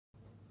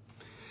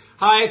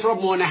Hi, it's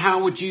Rob Warner.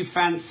 How would you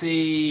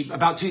fancy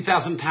about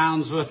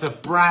 £2,000 worth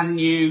of brand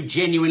new,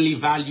 genuinely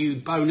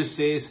valued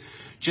bonuses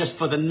just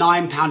for the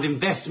 £9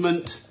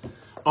 investment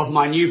of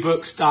my new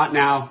book, Start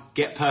Now,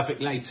 Get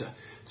Perfect Later?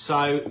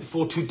 So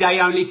for today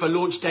only, for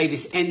launch day,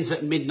 this ends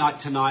at midnight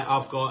tonight.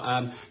 I've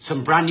got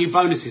some brand new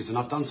bonuses, and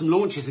I've done some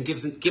launches and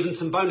given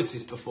some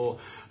bonuses before,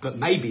 but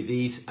maybe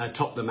these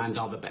top them and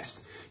are the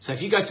best. So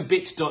if you go to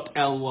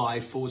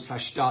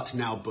bit.ly/Start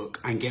Now book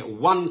and get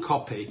one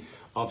copy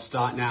of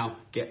Start Now,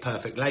 Get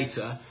Perfect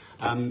Later,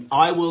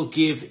 I will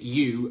give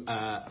you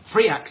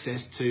free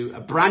access to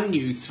a brand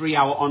new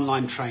 3-hour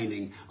online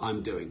training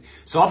I'm doing.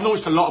 So I've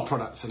launched a lot of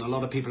products, and a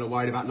lot of people are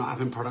worried about not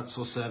having products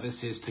or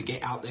services to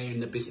get out there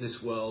in the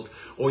business world,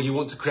 or you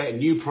want to create a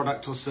new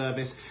product or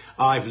service.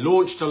 I've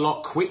launched a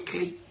lot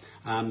quickly.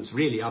 So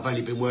really, I've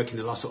only been working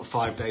the last sort of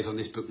 5 days on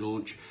this book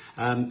launch.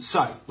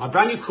 So my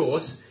brand new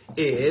course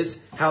is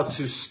how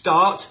to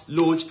start,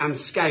 launch and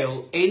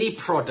scale any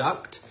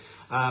product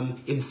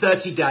in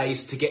 30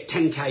 days to get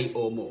 10K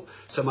or more.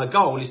 So my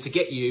goal is to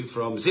get you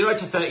from 0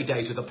 to 30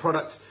 days with a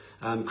product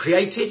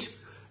created,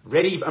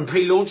 ready and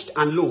pre-launched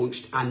and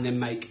launched, and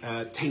then make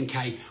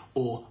 10K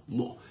or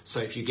more. So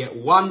if you get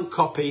one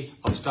copy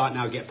of Start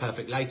Now, Get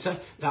Perfect Later,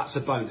 that's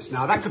a bonus.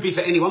 Now that could be for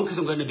anyone because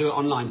I'm going to do it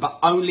online, but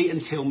only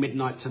until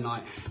midnight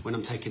tonight when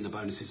I'm taking the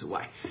bonuses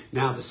away.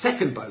 Now the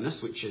second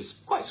bonus, which is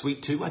quite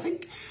sweet too, I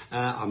think,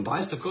 I'm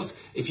biased of course,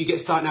 if you get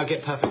Start Now,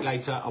 Get Perfect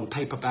Later on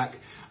paperback,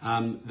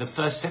 the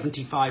first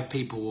 75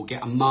 people will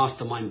get a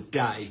mastermind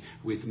day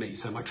with me.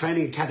 So my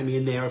training academy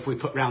in there, if we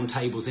put round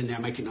tables in there,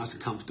 make it nice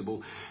and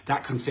comfortable,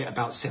 that can fit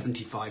about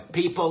 75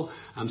 people.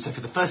 So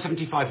for the first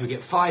 75 who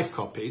get 5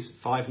 copies,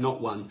 5 not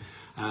 1,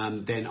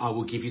 then I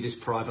will give you this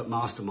private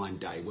mastermind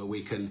day where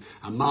we can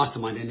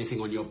mastermind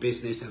anything on your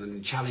business and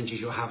the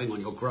challenges you're having,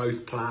 on your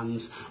growth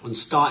plans, on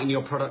starting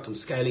your product, on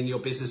scaling your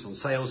business, on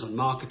sales, on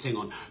marketing,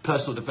 on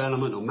personal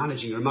development, on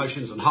managing your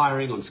emotions, on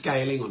hiring, on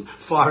scaling, on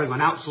firing, on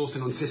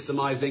outsourcing, on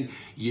systemizing,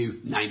 you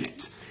name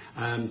it.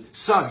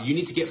 So you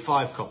need to get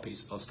 5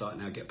 copies of Start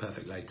Now, Get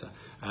Perfect Later.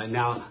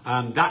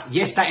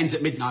 That ends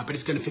at midnight, but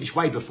it's going to finish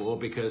way before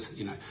because,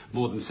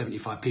 more than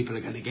 75 people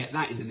are going to get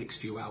that in the next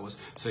few hours.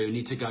 So you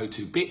need to go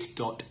to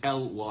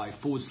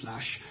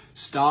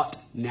bit.ly/Start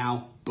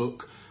Now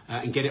book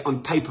and get it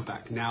on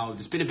paperback. Now,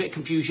 there's been a bit of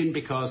confusion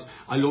because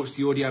I launched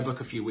the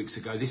audiobook a few weeks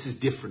ago. This is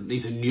different.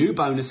 These are new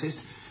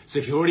bonuses. So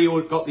if you already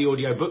got the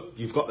audiobook,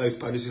 you've got those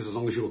bonuses as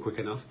long as you were quick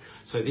enough.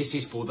 So this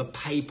is for the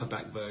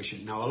paperback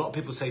version. Now, a lot of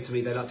people say to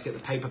me they like to get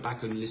the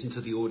paperback and listen to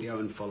the audio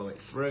and follow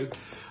it through.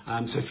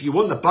 So if you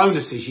want the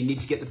bonuses, you need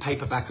to get the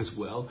paperback as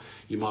well.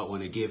 You might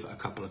want to give a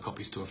couple of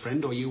copies to a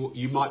friend, or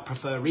you might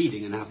prefer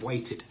reading and have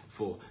waited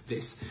for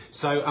this.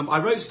 So I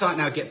wrote Start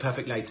Now, Get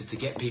Perfect Later to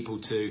get people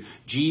to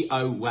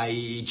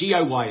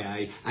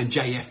GOYA and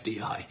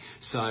JFDI.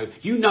 So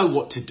you know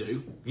what to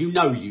do. You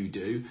know you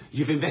do.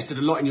 You've invested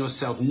a lot in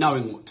yourself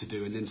knowing what to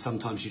do, and then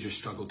sometimes you just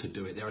struggle to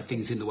do it. There are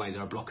things in the way,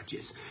 there are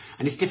blockages.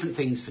 And it's different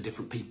things for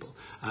different people.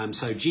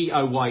 So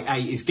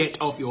GOYA is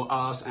get off your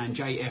arse, and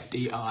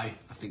JFDI, I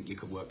think you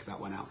can work that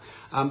one out.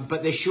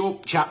 But they're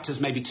short chapters,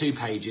 maybe 2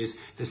 pages.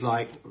 There's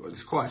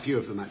quite a few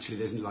of them actually.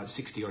 There's like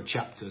 60 odd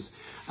chapters.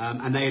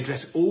 And they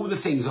address all the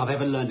things I've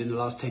ever learned in the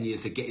last 10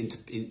 years that get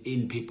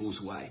in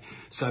people's way.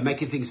 So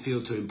making things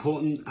feel too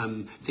important,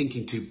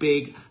 thinking too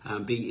big,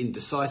 being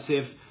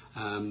indecisive,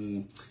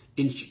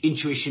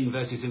 intuition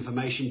versus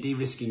information,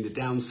 de-risking the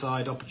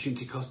downside,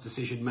 opportunity cost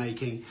decision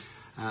making,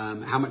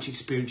 how much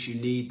experience you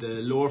need,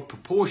 the law of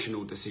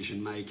proportional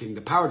decision making,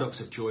 the paradox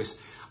of choice,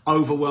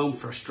 overwhelm,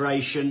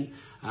 frustration,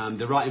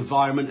 the right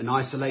environment and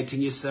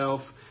isolating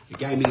yourself,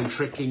 gaming and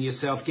tricking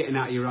yourself, getting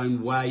out of your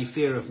own way,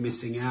 fear of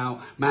missing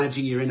out,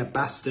 managing your inner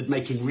bastard,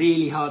 making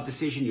really hard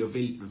decisions, your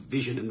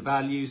vision and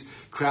values.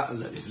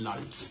 There's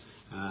loads.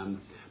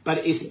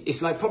 But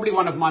it's like probably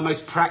one of my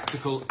most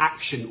practical,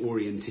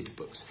 action-oriented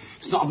books.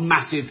 It's not a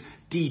massive,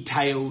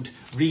 detailed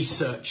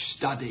research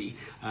study,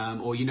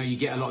 or you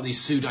get a lot of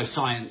these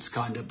pseudoscience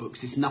kind of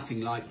books. It's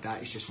nothing like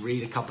that. It's just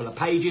read a couple of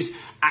pages,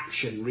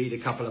 action. Read a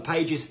couple of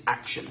pages,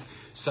 action.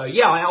 So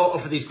yeah, I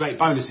offer these great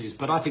bonuses,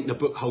 but I think the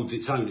book holds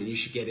its own, and you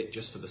should get it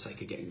just for the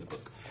sake of getting the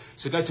book.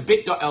 So go to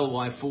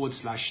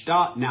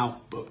bit.ly/Start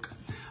Now book.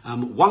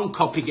 One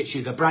copy gets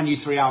you the brand new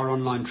 3-hour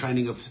online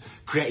training of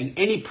creating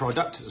any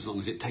product, as long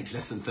as it takes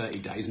less than 30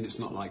 days, and it's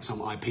not like some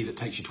IP that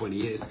takes you 20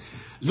 years,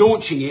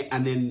 launching it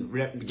and then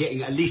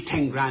getting at least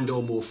 10 grand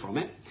or more from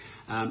it.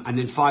 And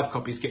then 5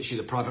 copies gets you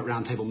the private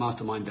roundtable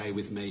mastermind day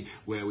with me,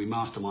 where we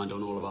mastermind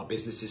on all of our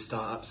businesses,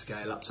 startups,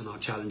 scale-ups, and our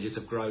challenges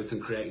of growth and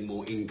creating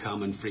more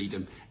income and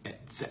freedom,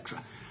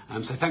 etc.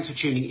 So thanks for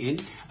tuning in.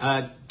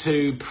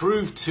 To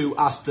prove to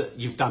us that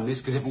you've done this,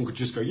 because everyone could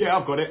just go, yeah,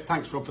 I've got it.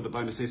 Thanks, Rob, for the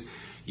bonuses.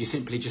 You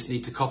simply just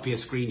need to copy a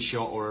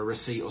screenshot or a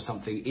receipt or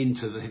something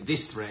into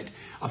this thread.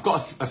 I've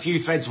got a few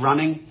threads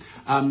running,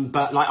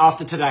 but like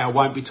after today, I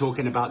won't be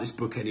talking about this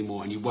book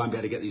anymore, and you won't be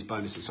able to get these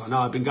bonuses. So I know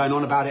I've been going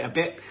on about it a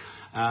bit.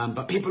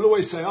 But people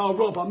always say, oh,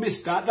 Rob, I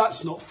missed that.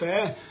 That's not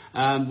fair.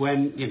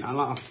 When, you know,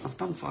 like I've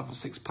done 5 or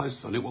 6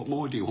 posts on it. What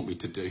more do you want me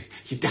to do?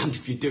 You're damned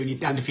if you do and you're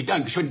damned if you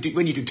don't. Because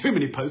when you do too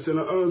many posts, they're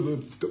like,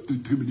 oh, stop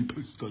doing too many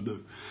posts, I know.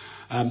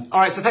 All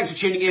right, so thanks for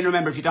tuning in.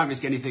 Remember, if you don't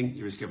risk anything,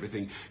 you risk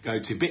everything. Go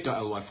to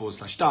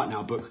bit.ly/Start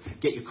Now book,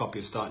 get your copy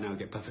of Start Now,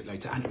 Get Perfect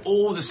Later, and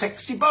all the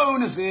sexy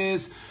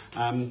bonuses.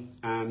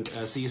 And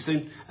see you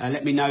soon.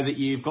 Let me know that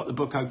you've got the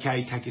book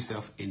okay. Tag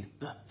yourself in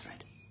the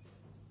thread.